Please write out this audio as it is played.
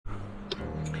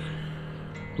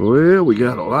Well, we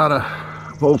got a lot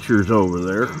of vultures over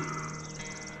there.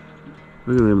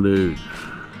 Look at them dudes.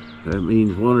 That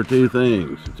means one or two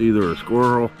things. It's either a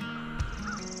squirrel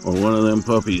or one of them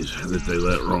puppies that they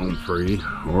let roam free,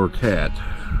 or a cat.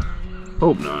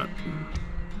 Hope not.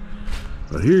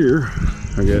 But here,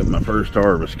 I got my first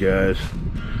harvest, guys.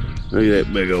 Look at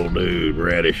that big old dude,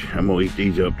 radish. I'm gonna eat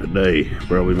these up today.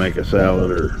 Probably make a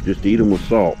salad or just eat them with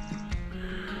salt.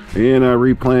 And I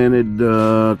replanted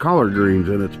collard greens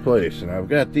in its place, and I've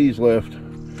got these left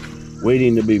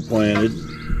waiting to be planted.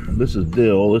 This is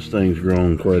dill. This thing's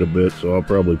grown quite a bit, so I'll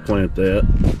probably plant that.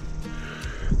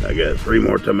 I got 3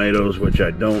 more tomatoes, which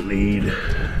I don't need,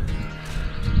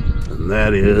 and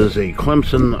that is a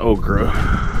Clemson okra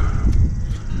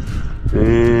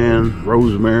and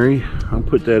rosemary. I'll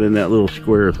put that in that little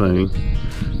square thing.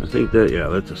 I think that, yeah,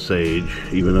 that's a sage,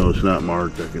 even though it's not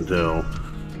marked, I can tell.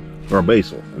 Or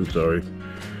basil, I'm sorry.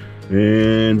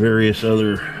 And various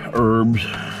other herbs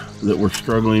that were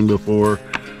struggling before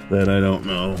that I don't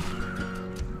know.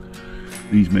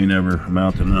 These may never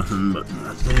amount to nothing, but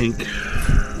I think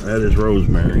that is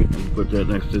rosemary. I'll put that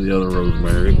next to the other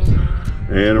rosemary.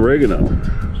 And oregano.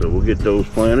 So we'll get those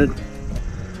planted.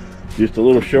 Just a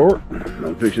little short.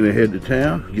 I'm fixing to head to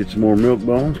town, get some more milk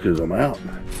bones because I'm out.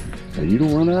 And you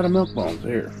don't run out of milk bones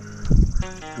here.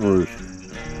 Or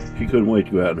she couldn't wait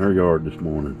to go out in her yard this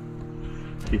morning.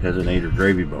 She hasn't ate her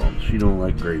gravy bones. She don't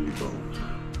like gravy bones.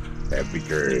 Happy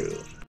trails.